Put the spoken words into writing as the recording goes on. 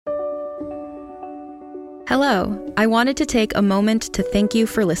Hello, I wanted to take a moment to thank you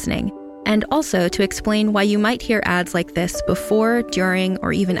for listening, and also to explain why you might hear ads like this before, during,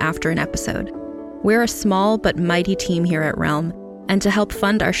 or even after an episode. We're a small but mighty team here at Realm, and to help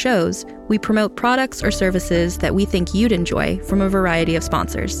fund our shows, we promote products or services that we think you'd enjoy from a variety of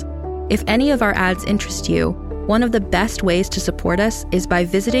sponsors. If any of our ads interest you, one of the best ways to support us is by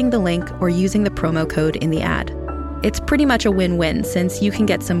visiting the link or using the promo code in the ad. It's pretty much a win-win since you can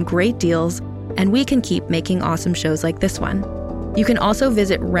get some great deals and we can keep making awesome shows like this one. You can also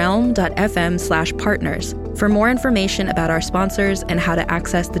visit realm.fm/partners for more information about our sponsors and how to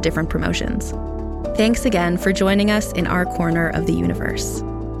access the different promotions. Thanks again for joining us in our corner of the universe.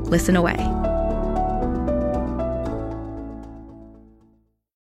 Listen away.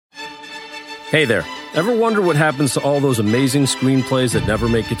 Hey there. Ever wonder what happens to all those amazing screenplays that never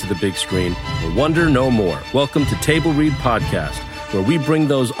make it to the big screen? Well, wonder no more. Welcome to Table Read Podcast, where we bring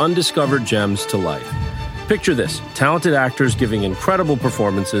those undiscovered gems to life. Picture this, talented actors giving incredible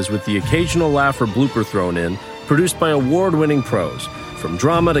performances with the occasional laugh or blooper thrown in, produced by award-winning pros. From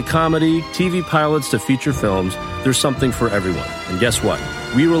drama to comedy, TV pilots to feature films, there's something for everyone. And guess what?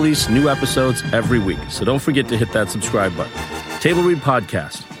 We release new episodes every week, so don't forget to hit that subscribe button. Table Read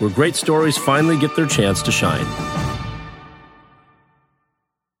Podcast, where great stories finally get their chance to shine.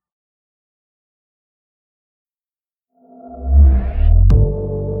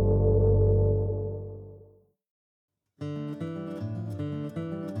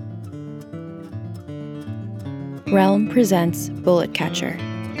 Realm presents Bullet Catcher,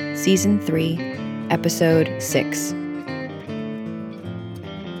 Season 3, Episode 6.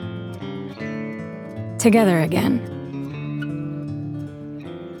 Together again.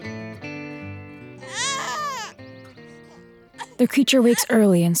 The creature wakes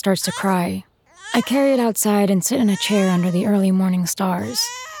early and starts to cry. I carry it outside and sit in a chair under the early morning stars.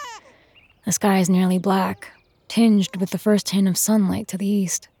 The sky is nearly black, tinged with the first hint of sunlight to the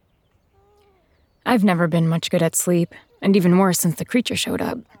east. I've never been much good at sleep, and even worse since the creature showed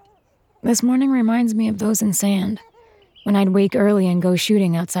up. This morning reminds me of those in Sand, when I'd wake early and go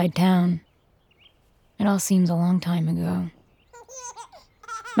shooting outside town. It all seems a long time ago.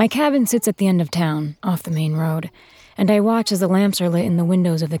 My cabin sits at the end of town, off the main road, and I watch as the lamps are lit in the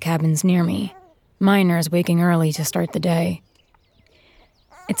windows of the cabins near me, miners waking early to start the day.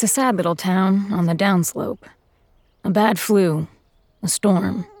 It's a sad little town on the downslope. A bad flu, a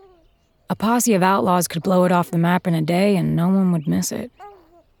storm. A posse of outlaws could blow it off the map in a day and no one would miss it.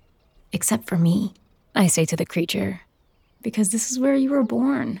 Except for me, I say to the creature, because this is where you were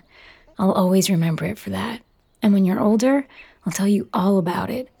born. I'll always remember it for that. And when you're older, I'll tell you all about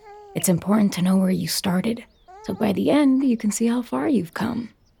it. It's important to know where you started, so by the end, you can see how far you've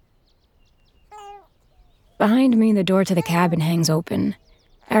come. Behind me, the door to the cabin hangs open.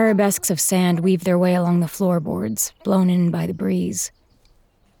 Arabesques of sand weave their way along the floorboards, blown in by the breeze.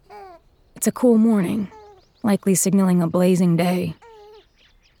 It's a cool morning, likely signaling a blazing day.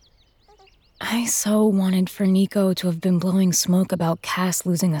 I so wanted for Nico to have been blowing smoke about Cass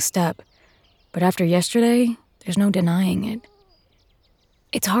losing a step, but after yesterday, there's no denying it.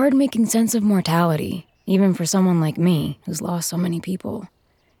 It's hard making sense of mortality, even for someone like me, who's lost so many people.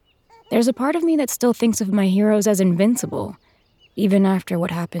 There's a part of me that still thinks of my heroes as invincible, even after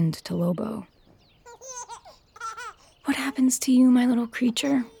what happened to Lobo. What happens to you, my little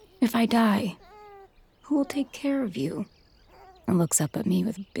creature, if I die? Who will take care of you? It looks up at me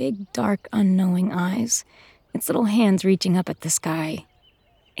with big, dark, unknowing eyes, its little hands reaching up at the sky.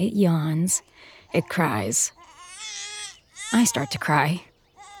 It yawns. It cries. I start to cry.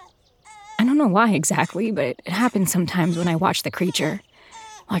 I don't know why exactly, but it happens sometimes when I watch the creature.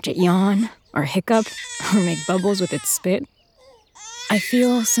 Watch it yawn, or hiccup, or make bubbles with its spit. I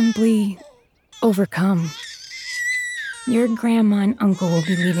feel simply overcome. Your grandma and uncle will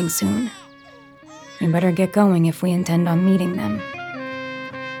be leaving soon. We better get going if we intend on meeting them.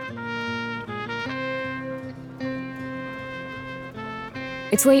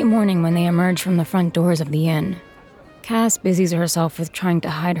 It's late morning when they emerge from the front doors of the inn. Cass busies herself with trying to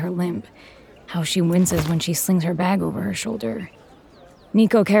hide her limp, how she winces when she slings her bag over her shoulder.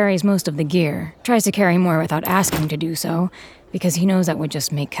 Nico carries most of the gear, tries to carry more without asking to do so, because he knows that would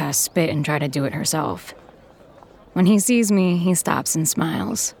just make Cass spit and try to do it herself. When he sees me, he stops and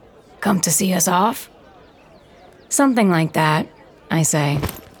smiles. Come to see us off? Something like that, I say,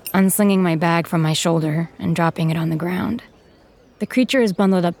 unslinging my bag from my shoulder and dropping it on the ground. The creature is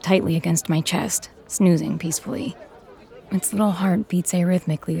bundled up tightly against my chest, snoozing peacefully. Its little heart beats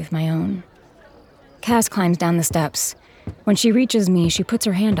arrhythmically with my own. Cass climbs down the steps. When she reaches me, she puts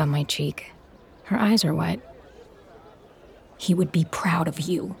her hand on my cheek. Her eyes are wet. He would be proud of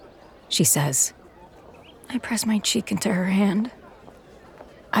you, she says. I press my cheek into her hand.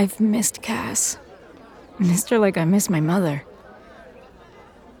 I've missed Cass. Missed her like I miss my mother.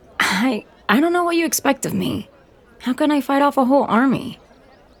 I don't know what you expect of me. How can I fight off a whole army?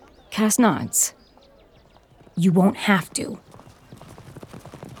 Cass nods. You won't have to.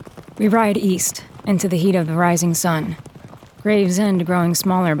 We ride east, into the heat of the rising sun, Gravesend growing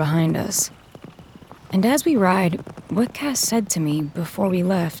smaller behind us. And as we ride, what Cass said to me before we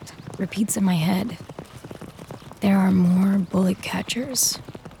left repeats in my head. There are more bullet catchers.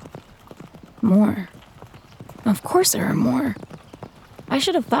 More. Of course there are more. I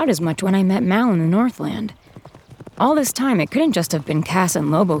should have thought as much when I met Mal in the Northland. All this time, it couldn't just have been Cass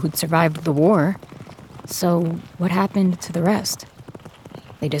and Lobo who'd survived the war. So, what happened to the rest?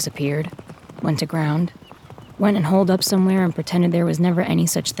 They disappeared, went aground, went and holed up somewhere and pretended there was never any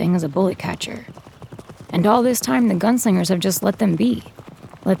such thing as a bullet catcher. And all this time, the gunslingers have just let them be.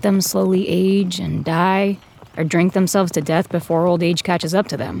 Let them slowly age and die, or drink themselves to death before old age catches up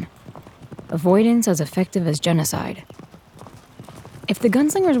to them. Avoidance as effective as genocide. If the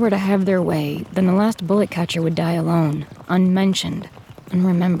gunslingers were to have their way, then the last bullet catcher would die alone, unmentioned,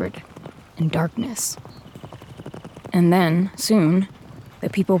 unremembered, in darkness. And then, soon, the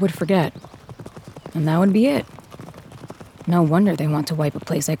people would forget. And that would be it. No wonder they want to wipe a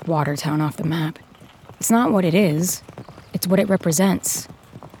place like Watertown off the map. It's not what it is. It's what it represents.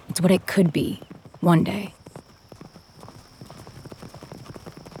 It's what it could be, one day.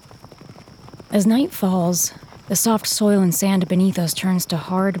 As night falls, the soft soil and sand beneath us turns to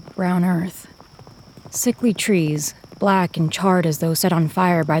hard, brown earth. Sickly trees, black and charred as though set on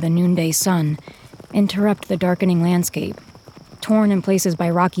fire by the noonday sun, interrupt the darkening landscape, torn in places by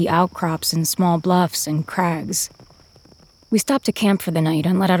rocky outcrops and small bluffs and crags. We stop to camp for the night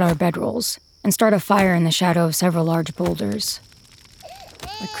and let out our bedrolls, and start a fire in the shadow of several large boulders.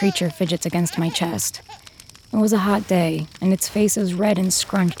 The creature fidgets against my chest. It was a hot day, and its face is red and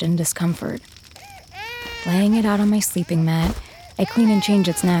scrunched in discomfort. Laying it out on my sleeping mat, I clean and change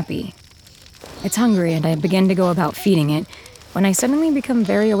its nappy. It's hungry, and I begin to go about feeding it, when I suddenly become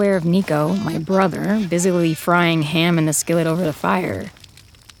very aware of Nico, my brother, busily frying ham in the skillet over the fire.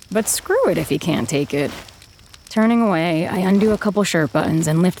 But screw it if he can't take it. Turning away, I undo a couple shirt buttons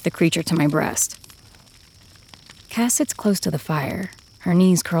and lift the creature to my breast. Cass sits close to the fire, her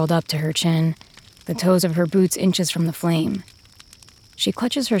knees curled up to her chin, the toes of her boots inches from the flame. She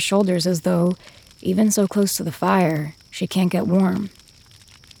clutches her shoulders as though, even so close to the fire, she can't get warm.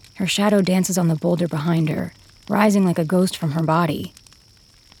 Her shadow dances on the boulder behind her, rising like a ghost from her body.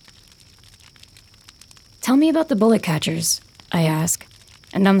 Tell me about the bullet catchers, I ask,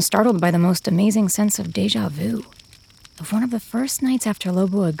 and I'm startled by the most amazing sense of déjà vu, of one of the first nights after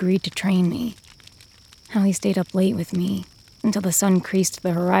Lobo agreed to train me. How he stayed up late with me, until the sun creased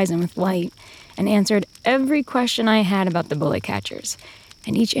the horizon with light, and answered every question I had about the bullet catchers,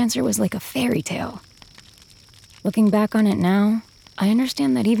 and each answer was like a fairy tale. Looking back on it now, I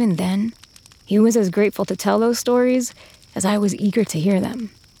understand that even then, he was as grateful to tell those stories as I was eager to hear them.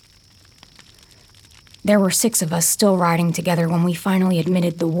 There were 6 of us still riding together when we finally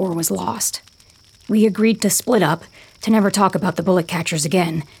admitted the war was lost. We agreed to split up, to never talk about the bullet catchers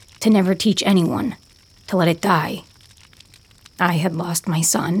again, to never teach anyone, to let it die. I had lost my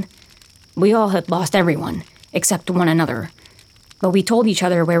son. We all had lost everyone, except one another. But we told each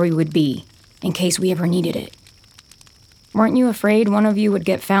other where we would be, in case we ever needed it. Weren't you afraid one of you would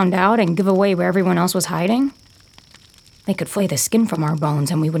get found out and give away where everyone else was hiding? They could flay the skin from our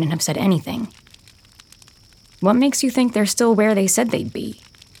bones and we wouldn't have said anything. What makes you think they're still where they said they'd be?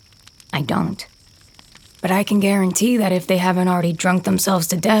 I don't. But I can guarantee that if they haven't already drunk themselves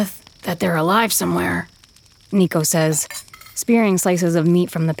to death, that they're alive somewhere, Nico says, spearing slices of meat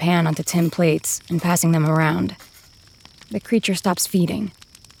from the pan onto tin plates and passing them around. The creature stops feeding.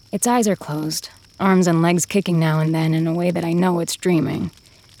 Its eyes are closed, arms and legs kicking now and then in a way that I know it's dreaming.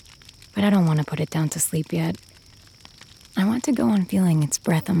 But I don't want to put it down to sleep yet. I want to go on feeling its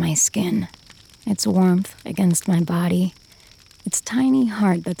breath on my skin, its warmth against my body, its tiny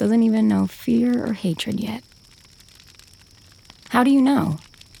heart that doesn't even know fear or hatred yet. How do you know?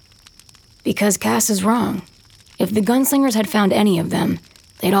 Because Cass is wrong. If the gunslingers had found any of them,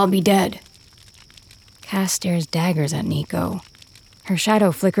 they'd all be dead. Cass stares daggers at Nico. Her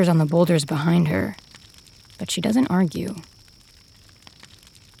shadow flickers on the boulders behind her, but she doesn't argue.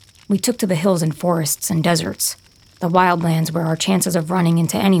 We took to the hills and forests and deserts, the wildlands where our chances of running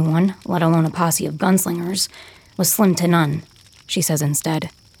into anyone, let alone a posse of gunslingers, was slim to none, she says instead.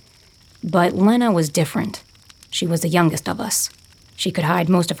 But Lena was different. She was the youngest of us. She could hide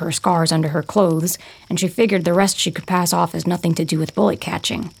most of her scars under her clothes, and she figured the rest she could pass off as nothing to do with bullet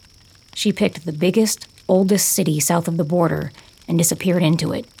catching. She picked the biggest, oldest city south of the border and disappeared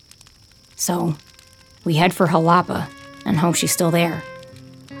into it. So, we head for Jalapa and hope she's still there.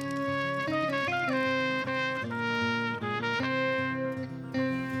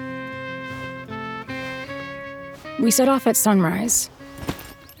 We set off at sunrise.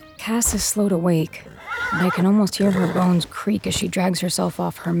 Cass is slow to wake, and I can almost hear her bones creak as she drags herself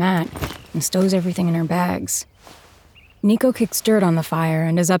off her mat and stows everything in her bags. Nico kicks dirt on the fire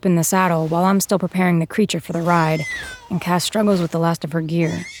and is up in the saddle while I'm still preparing the creature for the ride, and Cass struggles with the last of her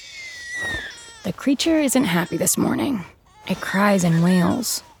gear. The creature isn't happy this morning. It cries and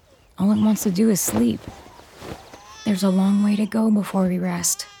wails. All it wants to do is sleep. There's a long way to go before we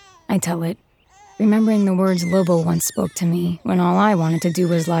rest, I tell it, remembering the words Lobo once spoke to me when all I wanted to do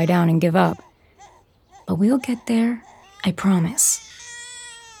was lie down and give up. But we'll get there, I promise.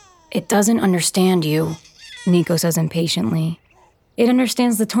 It doesn't understand you, Nico says impatiently. It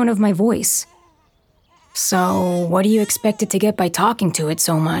understands the tone of my voice. So, what do you expect it to get by talking to it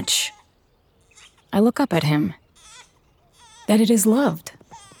so much? I look up at him. That it is loved.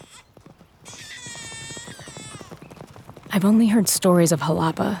 I've only heard stories of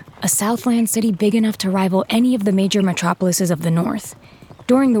Jalapa, a Southland city big enough to rival any of the major metropolises of the North.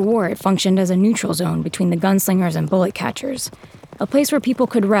 During the war, it functioned as a neutral zone between the gunslingers and bullet catchers, a place where people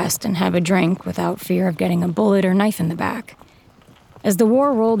could rest and have a drink without fear of getting a bullet or knife in the back. As the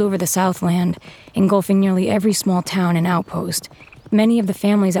war rolled over the Southland, engulfing nearly every small town and outpost, many of the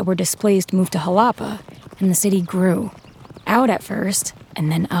families that were displaced moved to Jalapa, and the city grew. Out at first,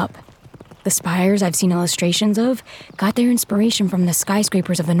 and then up. The spires I've seen illustrations of got their inspiration from the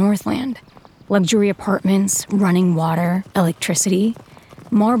skyscrapers of the Northland. Luxury apartments, running water, electricity,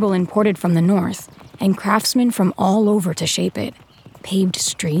 marble imported from the north, and craftsmen from all over to shape it. Paved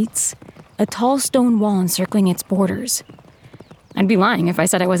streets, a tall stone wall encircling its borders. I'd be lying if I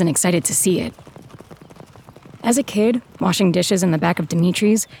said I wasn't excited to see it. As a kid, washing dishes in the back of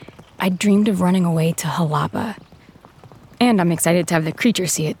Dimitri's, I dreamed of running away to Jalapa. And I'm excited to have the creature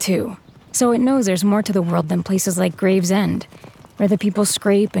see it too. So it knows there's more to the world than places like Gravesend, where the people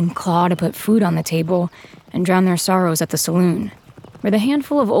scrape and claw to put food on the table and drown their sorrows at the saloon, where the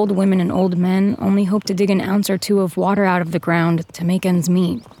handful of old women and old men only hope to dig an ounce or two of water out of the ground to make ends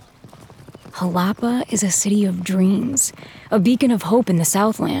meet. Jalapa is a city of dreams, a beacon of hope in the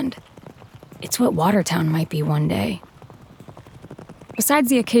Southland. It's what Watertown might be one day. Besides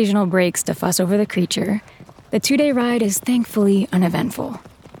the occasional breaks to fuss over the creature, the 2-day ride is thankfully uneventful.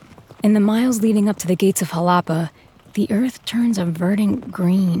 In the miles leading up to the gates of Jalapa, the earth turns a verdant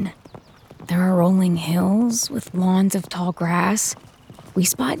green. There are rolling hills with lawns of tall grass. We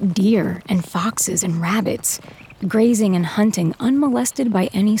spot deer and foxes and rabbits, grazing and hunting unmolested by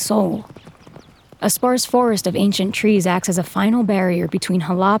any soul. A sparse forest of ancient trees acts as a final barrier between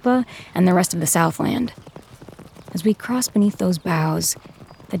Jalapa and the rest of the Southland. As we cross beneath those boughs,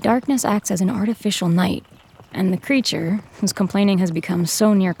 the darkness acts as an artificial night, and the creature, whose complaining has become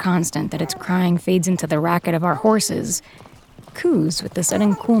so near constant that its crying fades into the racket of our horses, coos with the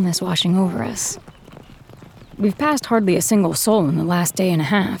sudden coolness washing over us. We've passed hardly a single soul in the last day and a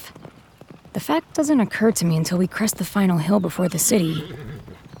half. The fact doesn't occur to me until we crest the final hill before the city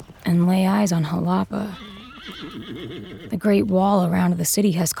and lay eyes on Jalapa. The great wall around the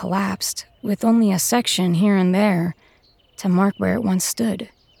city has collapsed, with only a section here and there to mark where it once stood.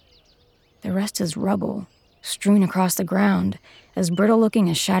 The rest is rubble, strewn across the ground, as brittle-looking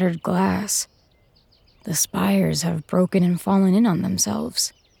as shattered glass. The spires have broken and fallen in on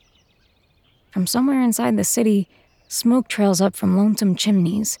themselves. From somewhere inside the city, smoke trails up from lonesome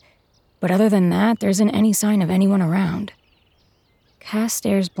chimneys, but other than that, there isn't any sign of anyone around. Cass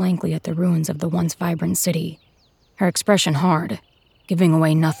stares blankly at the ruins of the once vibrant city, her expression hard, giving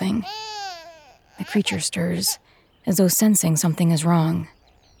away nothing. The creature stirs, as though sensing something is wrong.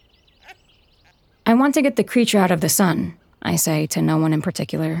 I want to get the creature out of the sun, I say to no one in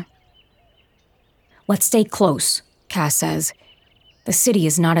particular. Let's stay close, Cass says. The city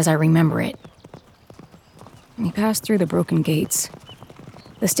is not as I remember it. We pass through the broken gates.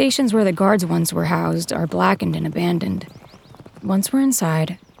 The stations where the guards once were housed are blackened and abandoned. Once we're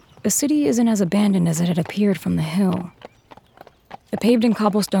inside, the city isn't as abandoned as it had appeared from the hill. The paved and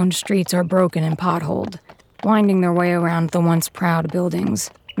cobblestone streets are broken and potholed, winding their way around the once proud buildings,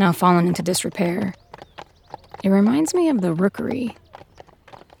 now fallen into disrepair. It reminds me of the Rookery.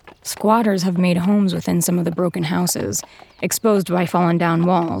 Squatters have made homes within some of the broken houses, exposed by fallen down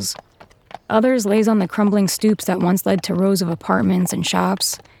walls. Others lays on the crumbling stoops that once led to rows of apartments and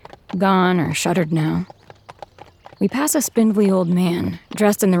shops, gone or shuttered now. We pass a spindly old man,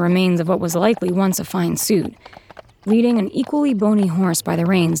 dressed in the remains of what was likely once a fine suit, leading an equally bony horse by the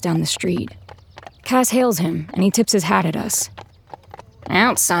reins down the street. Cass hails him, and he tips his hat at us.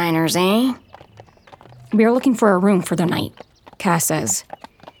 Outsiders, eh? We are looking for a room for the night, Cass says.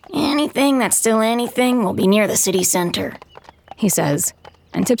 Anything that's still anything will be near the city center, he says,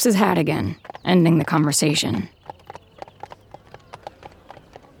 and tips his hat again, ending the conversation.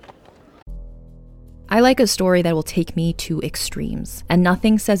 I like a story that will take me to extremes, and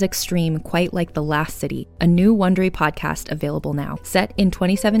nothing says extreme quite like The Last City, a new Wondery podcast available now. Set in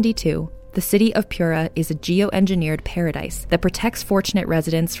 2072, the city of Pura is a geoengineered paradise that protects fortunate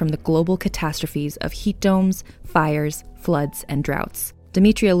residents from the global catastrophes of heat domes, fires, floods, and droughts.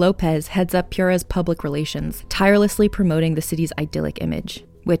 Demetria Lopez heads up Pura's public relations, tirelessly promoting the city's idyllic image,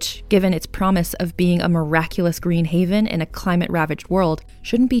 which, given its promise of being a miraculous green haven in a climate-ravaged world,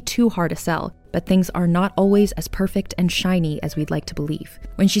 shouldn't be too hard to sell. But things are not always as perfect and shiny as we'd like to believe.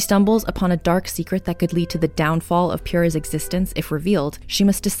 When she stumbles upon a dark secret that could lead to the downfall of Pura's existence if revealed, she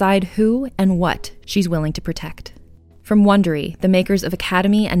must decide who and what she's willing to protect. From Wondery, the makers of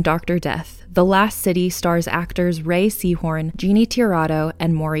Academy and Dr. Death, The Last City stars actors Ray Seahorn, Jeannie Tirado,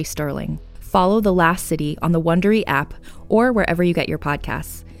 and Maury Sterling. Follow The Last City on the Wondery app or wherever you get your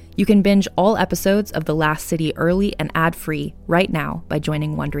podcasts. You can binge all episodes of The Last City early and ad-free right now by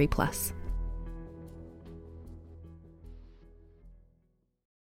joining Wondery Plus.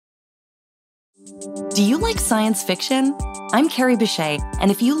 Do you like science fiction? I'm Carrie Bechet, and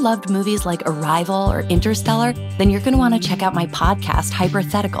if you loved movies like Arrival or Interstellar, then you're going to want to check out my podcast,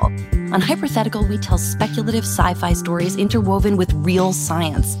 Hypothetical. On Hypothetical, we tell speculative sci-fi stories interwoven with real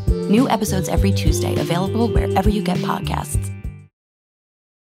science. New episodes every Tuesday, available wherever you get podcasts.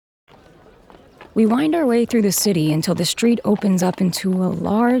 We wind our way through the city until the street opens up into a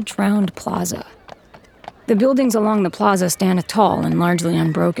large, round plaza. The buildings along the plaza stand tall and largely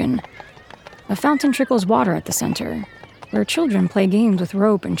unbroken. A fountain trickles water at the center, where children play games with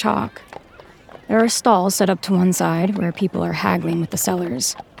rope and chalk. There are stalls set up to one side where people are haggling with the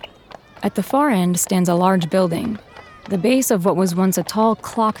sellers. At the far end stands a large building, the base of what was once a tall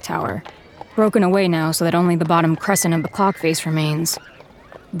clock tower, broken away now so that only the bottom crescent of the clock face remains,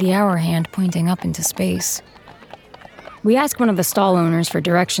 the hour hand pointing up into space. We ask one of the stall owners for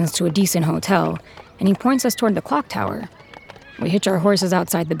directions to a decent hotel, and he points us toward the clock tower. We hitch our horses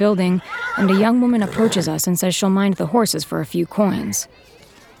outside the building, and a young woman approaches us and says she'll mind the horses for a few coins.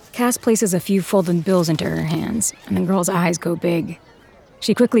 Cass places a few folded bills into her hands, and the girl's eyes go big.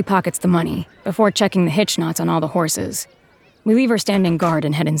 She quickly pockets the money, before checking the hitch knots on all the horses. We leave her standing guard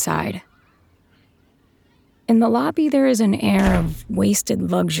and head inside. In the lobby, there is an air of wasted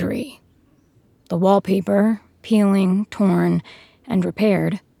luxury. The wallpaper, peeling, torn, and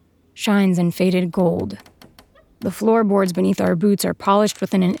repaired, shines in faded gold. The floorboards beneath our boots are polished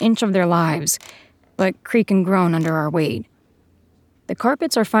within an inch of their lives, but creak and groan under our weight. The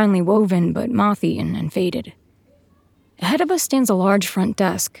carpets are finely woven, but moth-eaten and faded. Ahead of us stands a large front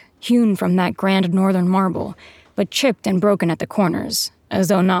desk, hewn from that grand northern marble, but chipped and broken at the corners, as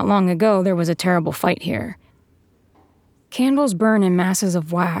though not long ago there was a terrible fight here. Candles burn in masses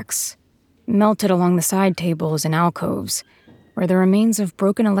of wax, melted along the side tables and alcoves, where the remains of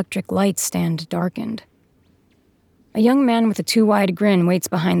broken electric lights stand darkened. A young man with a too-wide grin waits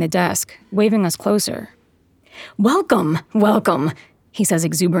behind the desk, waving us closer. "Welcome, welcome," he says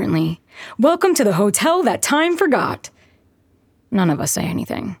exuberantly. "Welcome to the hotel that time forgot." None of us say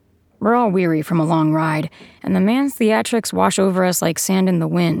anything. We're all weary from a long ride, and the man's theatrics wash over us like sand in the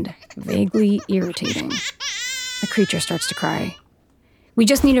wind, vaguely irritating. The creature starts to cry. "We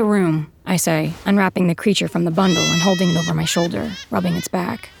just need a room," I say, unwrapping the creature from the bundle and holding it over my shoulder, rubbing its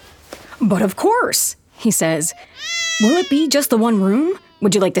back. "But of course," he says. "Will it be just the one room?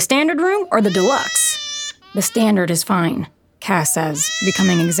 Would you like the standard room or the deluxe?" "The standard is fine," Cass says,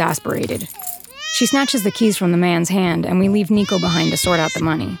 becoming exasperated. She snatches the keys from the man's hand, and we leave Nico behind to sort out the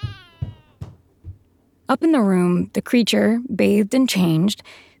money. Up in the room, the creature, bathed and changed,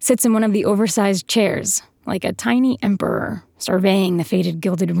 sits in one of the oversized chairs, like a tiny emperor, surveying the faded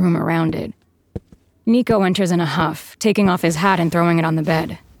gilded room around it. Nico enters in a huff, taking off his hat and throwing it on the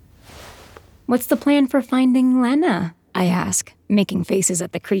bed. "What's the plan for finding Lena?" I ask, making faces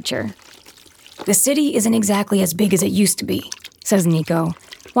at the creature. "The city isn't exactly as big as it used to be," says Nico,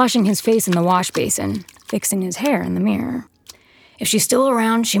 washing his face in the wash basin, fixing his hair in the mirror. "If she's still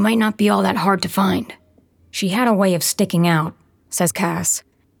around, she might not be all that hard to find." "She had a way of sticking out," says Cass.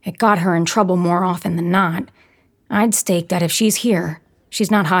 "It got her in trouble more often than not. I'd stake that if she's here,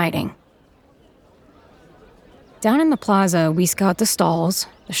 she's not hiding." Down in the plaza, we scout the stalls,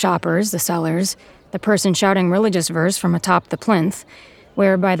 the shoppers, the sellers, the person shouting religious verse from atop the plinth,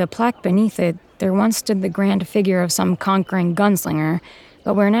 where by the plaque beneath it, there once stood the grand figure of some conquering gunslinger,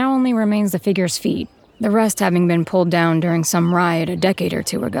 but where now only remains the figure's feet, the rest having been pulled down during some riot a decade or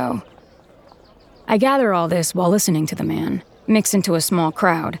two ago. I gather all this while listening to the man, mixed into a small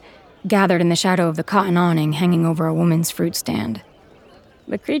crowd, gathered in the shadow of the cotton awning hanging over a woman's fruit stand.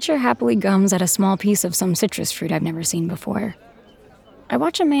 The creature happily gums at a small piece of some citrus fruit I've never seen before. I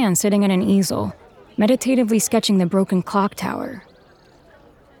watch a man sitting at an easel, meditatively sketching the broken clock tower.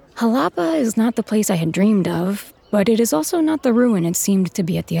 Jalapa is not the place I had dreamed of, but it is also not the ruin it seemed to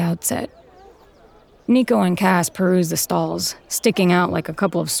be at the outset. Nico and Cass peruse the stalls, sticking out like a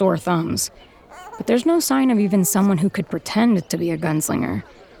couple of sore thumbs. But there's no sign of even someone who could pretend to be a gunslinger,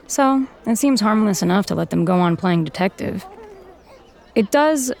 so it seems harmless enough to let them go on playing detective. It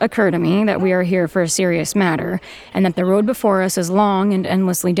does occur to me that we are here for a serious matter, and that the road before us is long and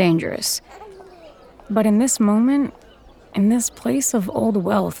endlessly dangerous. But in this moment, in this place of old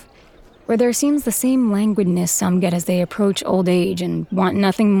wealth, where there seems the same languidness some get as they approach old age and want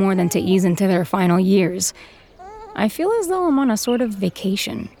nothing more than to ease into their final years, I feel as though I'm on a sort of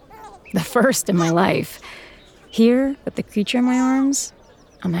vacation. The first in my life. Here, with the creature in my arms,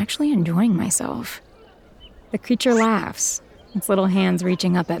 I'm actually enjoying myself. The creature laughs, its little hands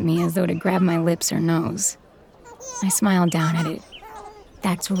reaching up at me as though to grab my lips or nose. I smile down at it.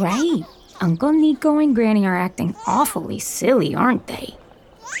 That's right. Uncle Nico and Granny are acting awfully silly, aren't they?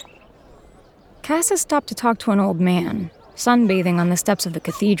 Cass has stopped to talk to an old man, sunbathing on the steps of the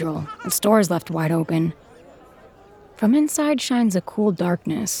cathedral, its doors left wide open. From inside shines a cool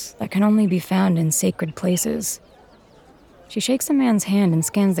darkness that can only be found in sacred places. She shakes the man's hand and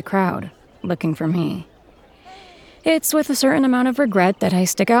scans the crowd, looking for me. It's with a certain amount of regret that I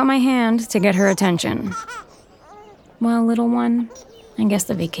stick out my hand to get her attention. Well, little one, I guess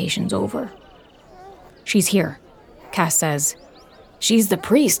the vacation's over. She's here, Cass says. She's the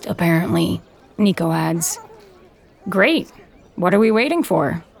priest, apparently, Nico adds. Great. What are we waiting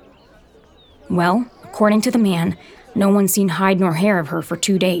for? Well, according to the man, no one's seen hide nor hair of her for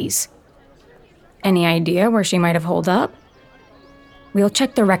 2 days. Any idea where she might have holed up? We'll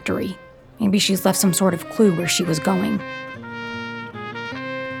check the rectory. Maybe she's left some sort of clue where she was going.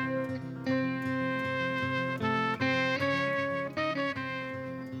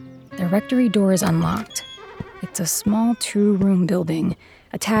 The rectory door is unlocked. It's a small two-room building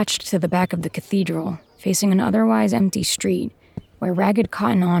attached to the back of the cathedral, facing an otherwise empty street where ragged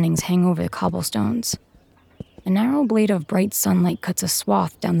cotton awnings hang over the cobblestones. A narrow blade of bright sunlight cuts a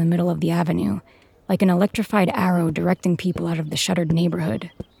swath down the middle of the avenue, like an electrified arrow directing people out of the shuttered neighborhood.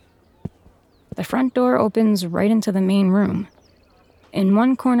 The front door opens right into the main room. In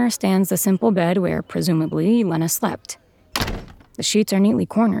one corner stands the simple bed where, presumably, Lena slept. The sheets are neatly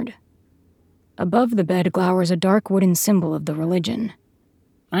cornered. Above the bed glowers a dark wooden symbol of the religion.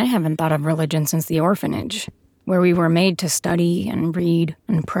 I haven't thought of religion since the orphanage, where we were made to study and read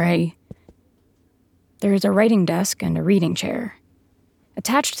and pray. There is a writing desk and a reading chair.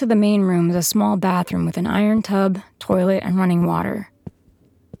 Attached to the main room is a small bathroom with an iron tub, toilet, and running water.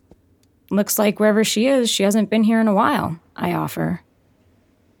 Looks like wherever she is, she hasn't been here in a while, I offer.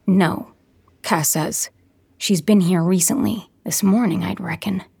 No, Cass says. She's been here recently. This morning, I'd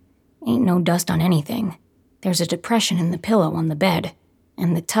reckon. Ain't no dust on anything. There's a depression in the pillow on the bed,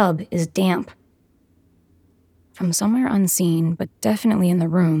 and the tub is damp. From somewhere unseen, but definitely in the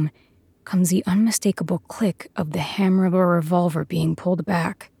room, comes the unmistakable click of the hammer of a revolver being pulled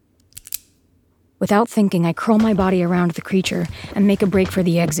back. Without thinking, I curl my body around the creature and make a break for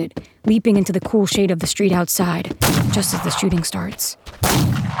the exit, leaping into the cool shade of the street outside, just as the shooting starts.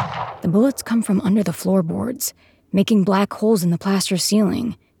 The bullets come from under the floorboards, making black holes in the plaster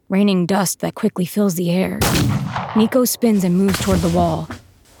ceiling, raining dust that quickly fills the air. Nico spins and moves toward the wall.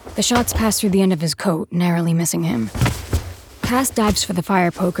 The shots pass through the end of his coat, narrowly missing him. Cass dives for the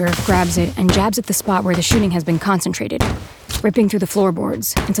fire poker, grabs it, and jabs at the spot where the shooting has been concentrated, ripping through the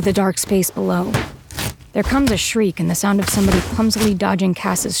floorboards into the dark space below. There comes a shriek and the sound of somebody clumsily dodging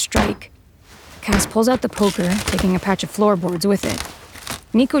Cass's strike. Cass pulls out the poker, taking a patch of floorboards with it.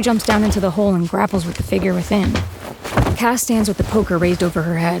 Nico jumps down into the hole and grapples with the figure within. Cass stands with the poker raised over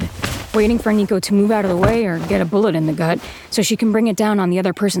her head, waiting for Nico to move out of the way or get a bullet in the gut so she can bring it down on the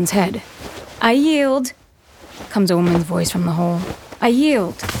other person's head. "I yield," comes a woman's voice from the hole. "I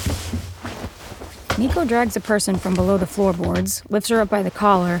yield." Nico drags the person from below the floorboards, lifts her up by the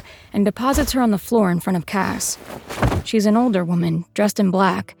collar, and deposits her on the floor in front of Cass. She's an older woman, dressed in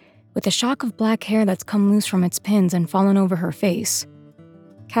black, with a shock of black hair that's come loose from its pins and fallen over her face.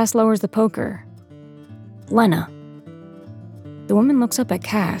 Cass lowers the poker. "Lena." The woman looks up at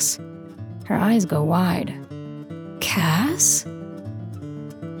Cass. Her eyes go wide. "Cass?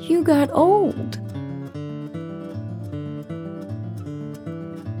 You got old."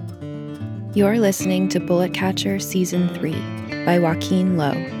 You're listening to Bullet Catcher Season 3 by Joaquin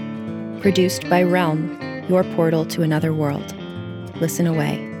Lowe. Produced by Realm, your portal to another world. Listen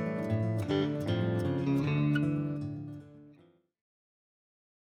away.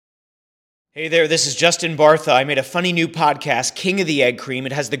 Hey there, this is Justin Bartha. I made a funny new podcast, King of the Egg Cream.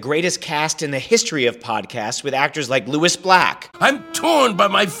 It has the greatest cast in the history of podcasts with actors like Louis Black. I'm torn by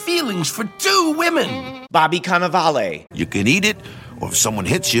my feelings for two women. Bobby Cannavale. You can eat it, or if someone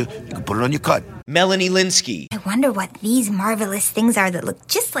hits you, you can put it on your cut. Melanie Linsky. I wonder what these marvelous things are that look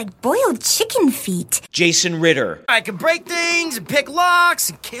just like boiled chicken feet. Jason Ritter. I can break things and pick locks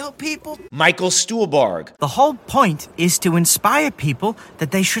and kill people. Michael Stuhlbarg. The whole point is to inspire people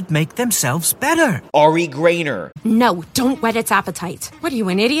that they should make themselves better. Ari Grainer. No, don't whet its appetite. What are you,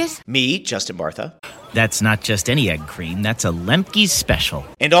 an idiot? Me, Justin Bartha. That's not just any egg cream, that's a Lemke's special.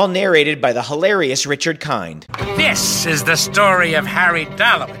 And all narrated by the hilarious Richard Kind. This is the story of Harry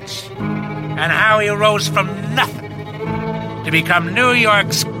Dalowitz and how he rose from nothing to become New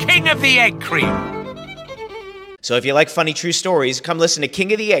York's King of the Egg Cream. So if you like funny true stories, come listen to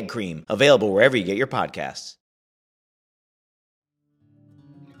King of the Egg Cream, available wherever you get your podcasts.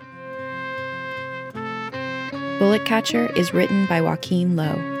 Bullet Catcher is written by Joaquin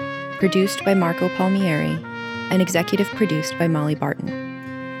Lowe, produced by Marco Palmieri, and executive produced by Molly Barton.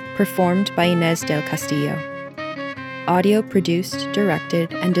 Performed by Inez del Castillo. Audio produced,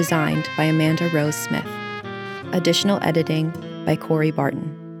 directed, and designed by Amanda Rose Smith. Additional editing by Corey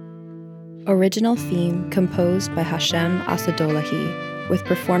Barton. Original theme composed by Hashem Asadolahi, with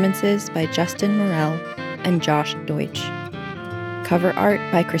performances by Justin Morel and Josh Deutsch. Cover art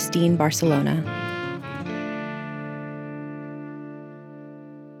by Christine Barcelona.